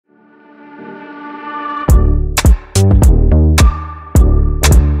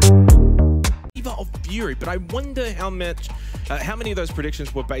Fury, but I wonder how many of those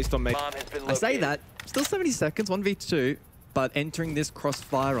predictions were based on making... I say that, still 70 seconds, 1v2, but entering this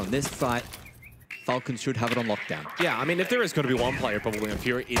crossfire on this site, Falcons should have it on lockdown. Yeah, I mean, if there is going to be one player probably on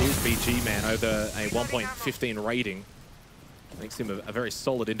Fury, it is BG Man over a 1.15 rating. Makes him a very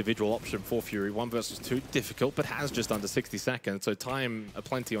solid individual option for Fury. 1 versus 2, difficult, but has just under 60 seconds, so time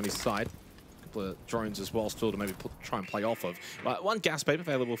aplenty on his side. A couple of drones as well still to maybe try and play off of. One gas paper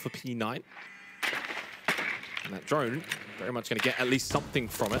available for P9. And that drone very much going to get at least something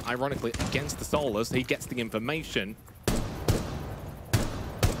from it. Ironically, against the Solars, he gets the information. A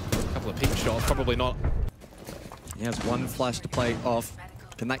couple of peak shots, probably not. He has one flash to play off.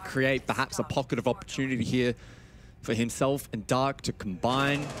 Can that create perhaps a pocket of opportunity here for himself and Dark to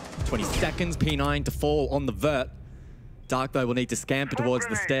combine? 20 seconds, P9 to fall on the vert. Dark, though, will need to scamper towards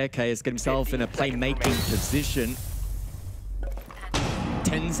the staircase, get himself in a playmaking position.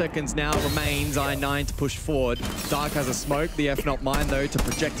 10 seconds now remains, I9 to push forward. Dark has a smoke, the F-Not Mine, though, to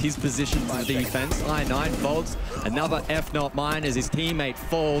project his position to the defense. I9 vaults another F-Not Mine as his teammate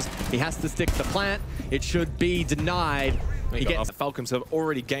falls. He has to stick the plant. It should be denied. The Falcons have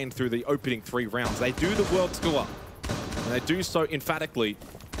already gained through the opening 3 rounds. They do the world score, and they do so emphatically.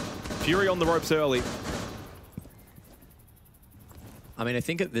 Fury on the ropes early. I mean, I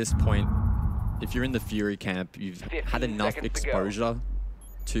think at this point, if you're in the Fury camp, you've had enough exposure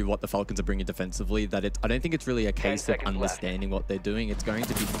to what the Falcons are bringing defensively that I don't think it's really a case of understanding what they're doing. It's going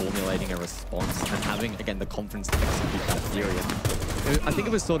to be formulating a response and having, again, the confidence to execute that Fury. I think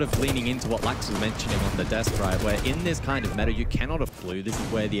it was sort of leaning into what Lax was mentioning on the desk, right? Where in this kind of meta, you cannot have flu. This is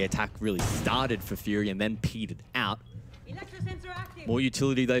where the attack really started for Fury and then petered out. More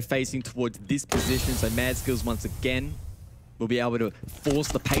utility, though, facing towards this position. So Mad Skills, once again, will be able to force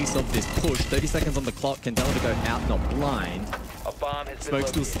the pace of this push. 30 seconds on the clock. Can tell him to go out, not blind. Smoke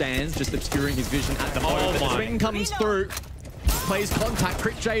still stands, just obscuring his vision at the moment. The swing comes through. Plays contact.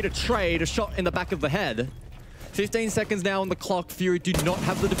 Crit J to trade. A shot in the back of the head. 15 seconds now on the clock. Fury do not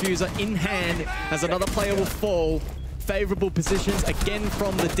have the diffuser in hand as another player will fall. Favorable positions again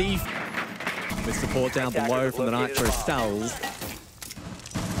from the def. With support down below from the Nitro cells.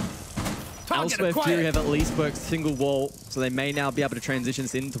 Elsewhere, Fury have at least worked single wall, so they may now be able to transition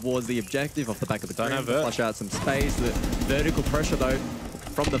in towards the objective off the back of the ground. Flush out some space. The vertical pressure, though,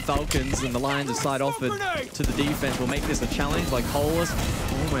 from the Falcons and the lines of sight offered to the defense will make this a challenge. Like Hollis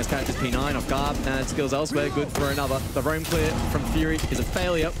almost catches P9 off guard. And skills elsewhere, good for another. The roam clear from Fury is a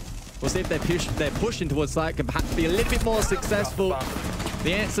failure. We'll see if their push in towards sight can perhaps be a little bit more successful.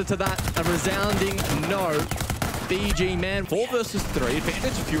 The answer to that, a resounding no. BG Man, 4 versus 3,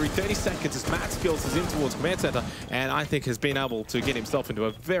 advantage Fury, 30 seconds as Matt Skills is in towards Command Center, and I think has been able to get himself into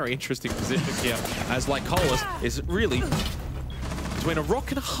a very interesting position here, as like Hollis is really between a rock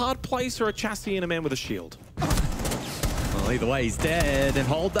and a hard place or a chassis and a man with a shield. Well, either way, he's dead, and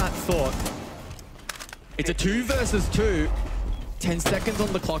hold that thought. It's a 2 versus 2. 10 seconds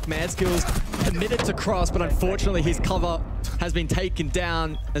on the clock. Mad Skills committed to cross, but unfortunately his cover has been taken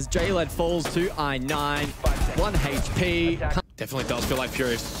down as JLED falls to I9. 1 HP. Definitely does feel like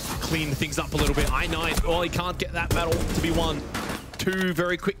Furious cleaned things up a little bit. I9, well, he can't get that battle to be won. 2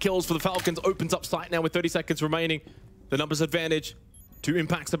 very quick kills for the Falcons. Opens up sight now with 30 seconds remaining. The numbers advantage. 2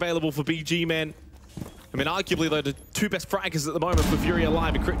 impacts available for BG Man. I mean, arguably, though, the 2 best fraggers at the moment for Fury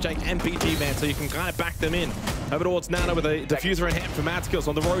alive, and Crit Jake and BG Man, so you can kind of back them in. Over towards Nano with a diffuser in hand for Mad Skills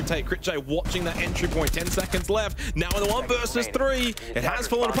on the rotate. Crit J watching that entry point, 10 seconds left. Now in the 1 versus 3, it has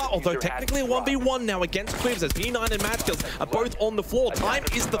fallen apart, although technically a 1v1 now against Quivs as P9 and Mad Skills are both on the floor. Time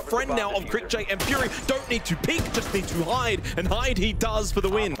is the friend now of Crit J and Fury. Don't need to peek, just need to hide, and hide he does for the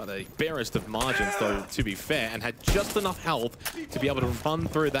win. By the barest of margins, though, to be fair, and had just enough health to be able to run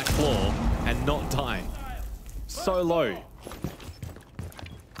through that claw and not die. So low.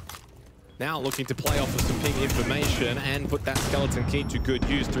 Now looking to play off of some ping information and put that skeleton key to good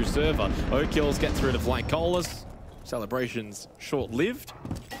use through server. O'Kills gets rid of Lycolas. Celebrations short-lived.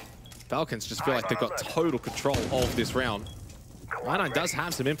 Falcons just feel like they've got total control of this round. I9 does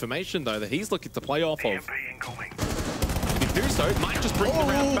have some information though that he's looking to play off of. If he do so, might just bring the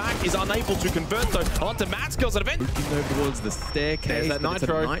round back. Is unable to convert though onto Mad Skills at event. Looking over towards the staircase. There's that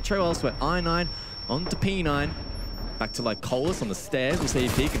Nitro. Nitro elsewhere. I9 onto P9. Back to Lycolas on the stairs. We'll see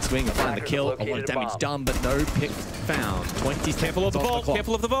if he can swing and find the kill. A lot of damage done, but no pick found. 20 careful of the vault,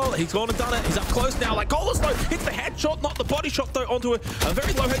 careful of the vault. He's gone and done it. He's up close now. Lycolas though hits the headshot, not the body shot though, onto a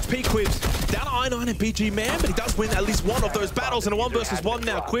very low HP Quivs. Down to I9 and BG Man, but he does win at least one of those battles in a 1 versus 1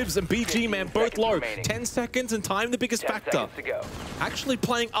 now. Quivs and BG Man both low. 10 seconds and time the biggest factor. Actually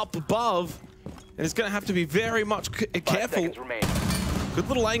playing up above, and it's going to have to be very much careful. Good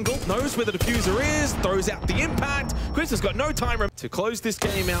little angle, knows where the diffuser is, throws out the impact. Quibs has got no time to close this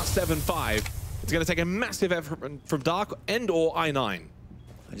game out 7-5. It's going to take a massive effort from Dark and or I9.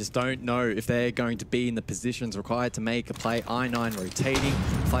 I just don't know if they're going to be in the positions required to make a play. I9 rotating,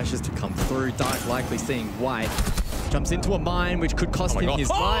 flashes to come through. Dark likely seeing white. Jumps into a mine, which could cost him his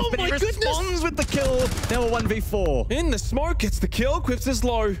life, but he responds with the kill. Now a 1v4. In the smoke, gets the kill. Quibs is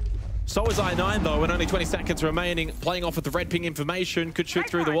low. So is I9 though, with only 20 seconds remaining. Playing off with the red ping information, could shoot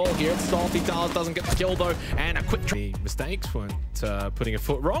through the wall here. It's salty. Dars doesn't get the kill though, and a quick the mistakes weren't putting a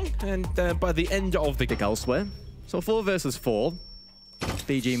foot wrong. And by the end of the pick elsewhere, so 4 versus 4.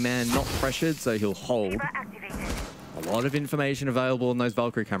 BG man not pressured, so he'll hold. A lot of information available on those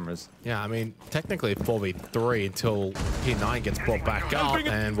Valkyrie cameras. Yeah, I mean, technically 4v3 until P9 gets brought back up,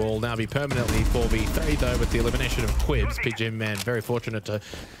 and will now be permanently 4v3 though with the elimination of Quibs. PG man very fortunate to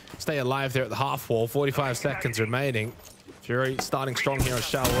stay alive there at the half wall. 45 seconds remaining. Fury starting strong here on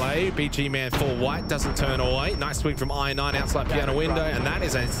Chalet. BG man full white, doesn't turn away. Nice swing from I9 outside piano window, and that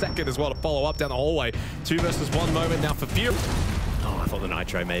is a second as well to follow up down the hallway. 2 versus 1 moment now for Fury. Oh, I thought the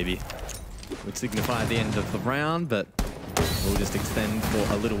Nitro maybe would signify the end of the round, but we'll just extend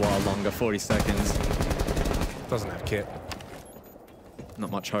for a little while longer, 40 seconds. Doesn't have kit.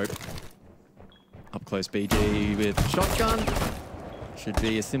 Not much hope. Up close BG with shotgun. Should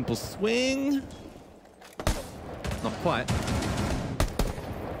be a simple swing. Not quite.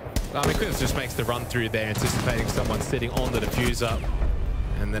 I mean, Quibs just makes the run through there, anticipating someone sitting on the diffuser.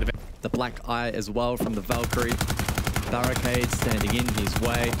 And then the black eye as well from the Valkyrie. Barricade standing in his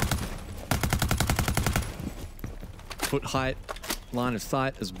way. Foot height, line of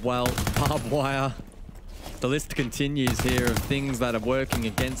sight as well. Barbed wire. The list continues here of things that are working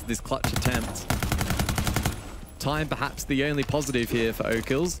against this clutch attempt. Time perhaps the only positive here for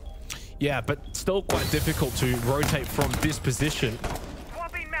O'Kills. Yeah, but still quite difficult to rotate from this position.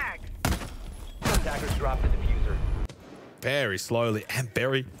 Swapping mag. Attackers drop the diffuser. Very slowly and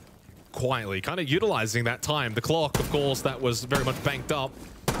very quietly, kind of utilizing that time. The clock, of course, that was very much banked up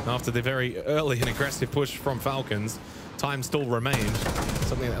after the very early and aggressive push from Falcons. Time still remained.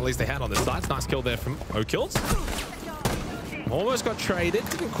 Something that at least they had on the sides. Nice kill there from O'Kills. Almost got traded,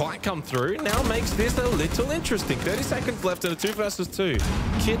 didn't quite come through. Now makes this a little interesting. 30 seconds left in a 2 versus 2.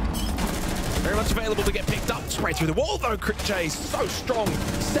 Kit very much available to get picked up. Straight through the wall though. Crit J so strong.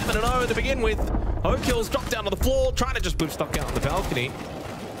 7-0 to begin with. O'Kills dropped down to the floor, trying to just move stuck out on the balcony.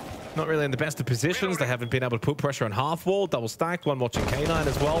 Not really in the best of positions. They haven't been able to put pressure on half wall. Double stacked, one watching K9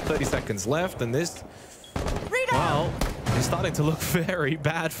 as well. 30 seconds left, and this, well, is starting to look very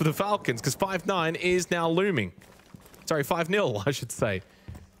bad for the Falcons, because 5-9 is now looming. Sorry, 5-0, I should say.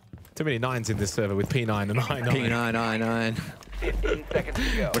 Too many 9s in this server with P9 and I9. P9, I9. 15 seconds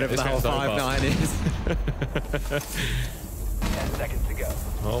to go. Whatever the hell 5-9 is. 10 seconds to go.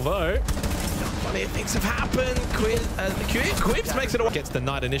 Although, funny things have happened. Quibs makes it away. Gets the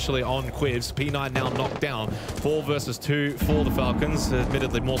Knight initially on Quibs. P9 now knocked down. 4 versus 2 for the Falcons.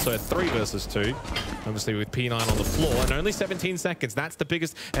 Admittedly, more so 3 versus 2. Obviously, with P9 on the floor. And only 17 seconds. That's the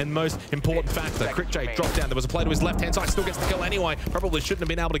biggest and most important factor. Crit J dropped down. There was a play to his left-hand side. Still gets the kill anyway. Probably shouldn't have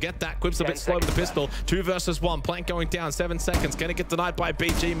been able to get that. Quibs a bit slow with the pistol. 2 versus 1. Plank going down. 7 seconds. Gonna get denied by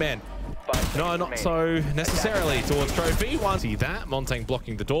BG men. No, not so necessarily towards Trophy. See that. Montaigne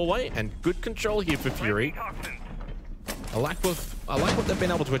blocking the doorway, and good control here for Fury. I like what they've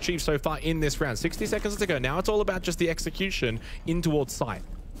been able to achieve so far in this round. 60 seconds to go. Now it's all about just the execution in towards sight.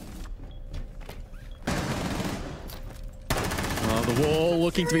 The wall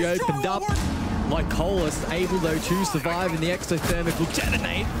looking to be opened up. Lycolis able though to survive, and the exothermic will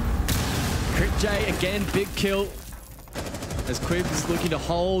detonate. Crit J again, big kill. As Quibs is looking to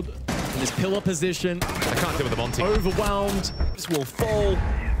hold in this pillar position. I can't deal with the Monty. Overwhelmed. This will fall.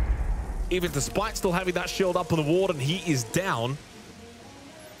 Even despite still having that shield up on the ward, and he is down.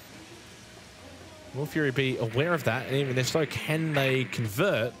 Will Fury be aware of that? And even if so, can they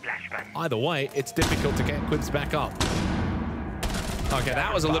convert? Either way, it's difficult to get Quibs back up. Okay,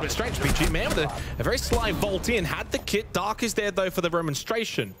 that was a little bit strange. BG man with a very sly vault in. Had the kit. Dark is there, though, for the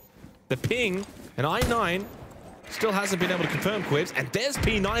remonstration. The ping, and I9 still hasn't been able to confirm Quibs. And there's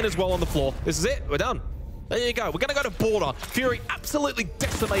P9 as well on the floor. This is it. We're done. There you go. We're going to go to border. Fury absolutely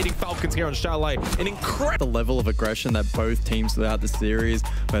decimating Falcons here on Chalet. An incredible... The level of aggression that both teams throughout the series,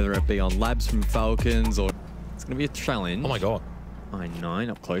 whether it be on labs from Falcons or... It's going to be a challenge. Oh, my God. I9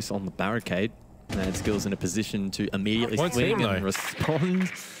 up close on the barricade. And Skills in a position to immediately swing and respond.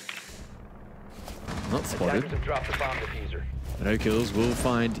 Not spotted. But O'Kills will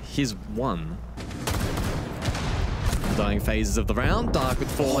find his one. Dying phases of the round. Dark with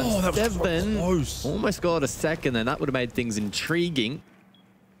 4 and 7. That was so close. Almost got a second, and that would have made things intriguing.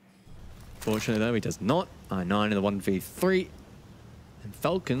 Fortunately, though, he does not. I9 in the 1v3. And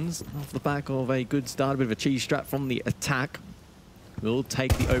Falcons, off the back of a good start, a bit of a cheese strap from the attack, will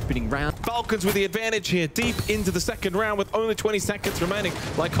take the opening round. Falcons with the advantage here, deep into the second round with only 20 seconds remaining.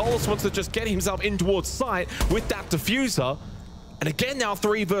 Lycolis wants to just get himself in towards site with that diffuser. And again now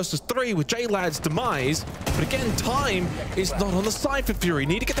 3 versus 3 with J-Lad's demise. But again, time is not on the side for Fury.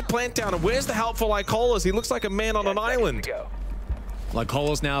 Need to get the plant down. And where's the help for Lycolis? He looks like a man on an island.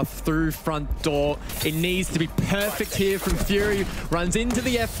 Lycolis now through front door. It needs to be perfect here from Fury. Runs into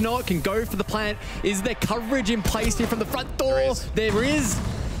the F0, can go for the plant. Is there coverage in place here from the front door? There is.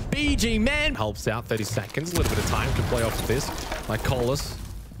 BG man helps out. 30 seconds, a little bit of time to play off of this. Lycolis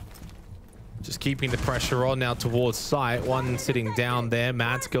just keeping the pressure on now towards site. One sitting down there.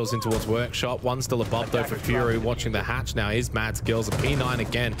 Mad Skills in towards workshop. One still above though for Fury. Watching the hatch now is Mad Skills. A P9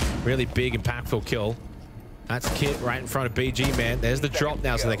 again. Really big, impactful kill. That's Kit right in front of BG, man. There's the drop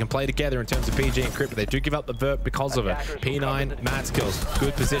now, so they can play together in terms of BG and Crypto. They do give up the vert because of it. P9, Mad Skills,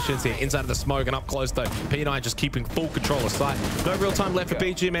 good positions here. Inside of the smoke and up close, though. P9 just keeping full control of sight. No real time left for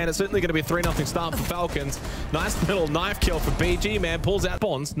BG, man. It's certainly going to be a 3-0 start for Falcons. Nice little knife kill for BG, man. Pulls out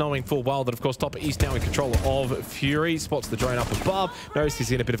Bonds, knowing full well that, of course, Top East now in control of Fury. Spots the drone up above. Knows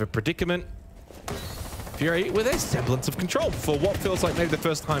he's in a bit of a predicament. Fury with a semblance of control for what feels like maybe the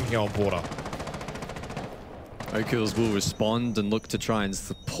first time here on Border. O'Kills will respond and look to try and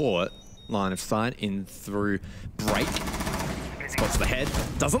support line of sight in through break. Spots the head,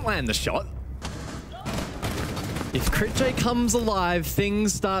 doesn't land the shot. If Crit J comes alive,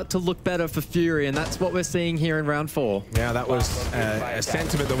 things start to look better for Fury, and that's what we're seeing here in round 4. Yeah, that was a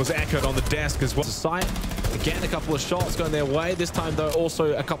sentiment that was echoed on the desk as well. Sight, again, a couple of shots going their way. This time, though,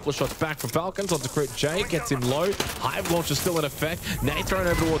 also a couple of shots back from Falcons onto Crit J. Gets him low. Hive launch is still in effect. Nate thrown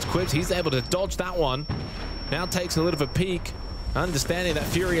over towards Quips. He's able to dodge that one. Now takes a little of a peek, understanding that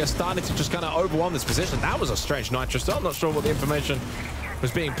Fury are starting to just kind of overwhelm this position. That was a strange Nitro, so I'm not sure what the information was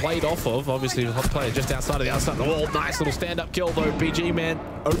being played off of. Obviously, the hot player just outside of the outside of the wall. Nice little stand-up kill, though. BG, man,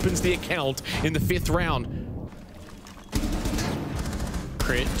 opens the account in the 5th round.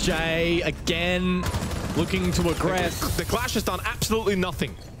 Crit J, again, looking to aggress. The Clash has done absolutely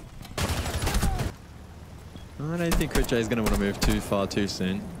nothing. I don't think Crit J is going to want to move too far too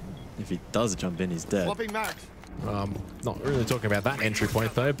soon. If he does jump in, he's dead. Not really talking about that entry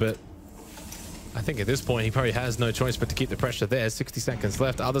point, though, but I think at this point, he probably has no choice but to keep the pressure there. 60 seconds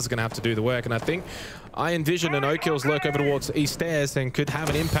left. Others are going to have to do the work, and I think I envision an O'Kills lurk over towards East Stairs and could have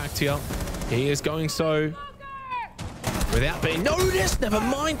an impact here. He is going so without being noticed. Never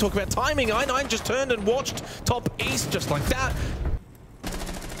mind. Talk about timing. I9 just turned and watched Top East just like that.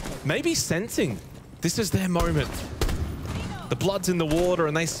 Maybe sensing this is their moment. The blood's in the water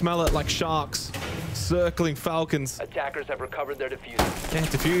and they smell it like sharks circling Falcons. Attackers have recovered their diffuser. Yeah,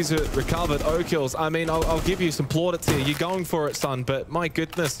 diffuser recovered. O'Kills. I mean, I'll give you some plaudits here. You're going for it, son, but my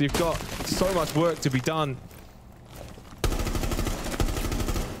goodness, you've got so much work to be done.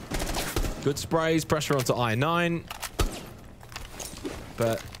 Good sprays, pressure onto I9.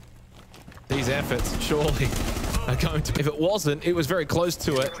 But these efforts surely are going to... If it wasn't, it was very close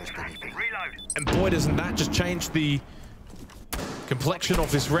to it. And boy, doesn't that just change the complexion of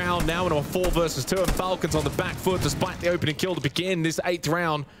this round now into a 4 versus 2, and Falcons on the back foot despite the opening kill to begin this 8th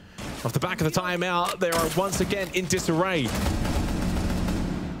round. Off the back of the timeout, they are once again in disarray.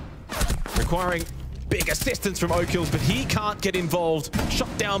 Requiring big assistance from O'Kills, but he can't get involved.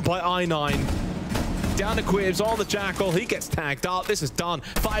 Shut down by I9. Down to Quibs on the Jackal. He gets tagged up. This is done.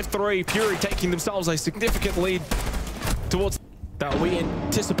 5-3. Fury taking themselves a significant lead towards that we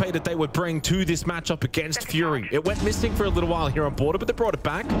anticipated they would bring to this matchup against Fury. It went missing for a little while here on Border, but they brought it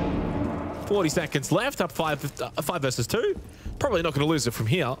back. 40 seconds left, up 5 versus 2. Probably not going to lose it from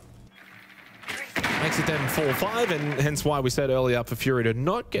here. Makes it then 4-5, and hence why we said earlier for Fury to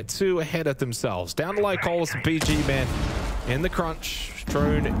not get too ahead of themselves. Down to Lycolis and BG, man, in the crunch.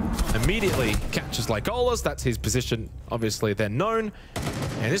 Drone immediately catches Lycolis. That's his position, obviously, they're known.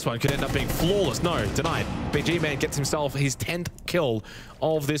 And this one could end up being flawless. No, denied. BG, man, gets himself his 10th kill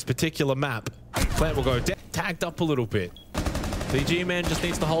of this particular map. Plant will go down, tagged up a little bit. BG, man, just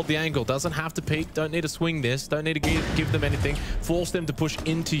needs to hold the angle. Doesn't have to peek. Don't need to swing this. Don't need to give them anything. Force them to push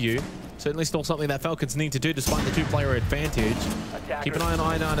into you. Certainly still something that Falcons need to do despite the 2-player advantage. Keep an eye on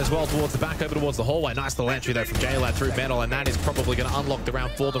I9 as well towards the back, over towards the hallway. Nice little entry though from J-Lad through metal, and that is probably going to unlock the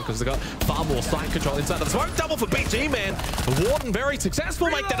round for them because they've got far more site control inside of the smoke. Double for BG, man. Warden very successful.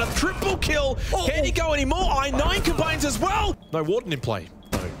 Make that a triple kill. Can he go anymore? I9 combines as well. No Warden in play.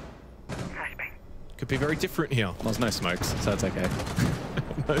 No. Could be very different here. There's no smokes, so it's okay.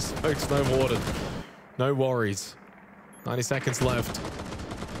 No smokes, no Warden. No worries. 90 seconds left.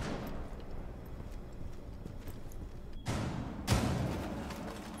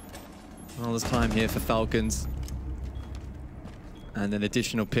 countless time here for Falcons. And an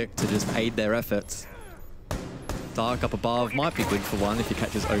additional pick to just aid their efforts. Dark up above might be good for one if he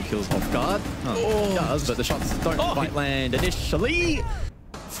catches O-Kills off guard. He does, but the shots don't quite land initially.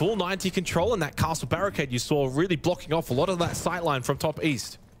 Full 90 control, and that castle barricade you saw really blocking off a lot of that sightline from top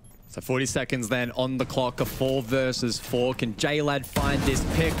east. So 40 seconds then on the clock, a 4 versus 4. Can J-Lad find this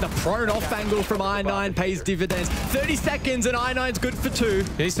pick? The prone off angle from I9 pays dividends. 30 seconds and I9's good for 2.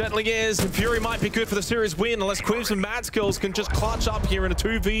 He certainly is. And Fury might be good for the series win unless Quivs and Mad Skills can just clutch up here in a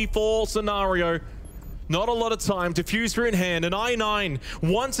 2v4 scenario. Not a lot of time. Diffuser in hand, and I9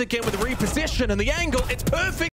 once again with a reposition and the angle. It's perfect.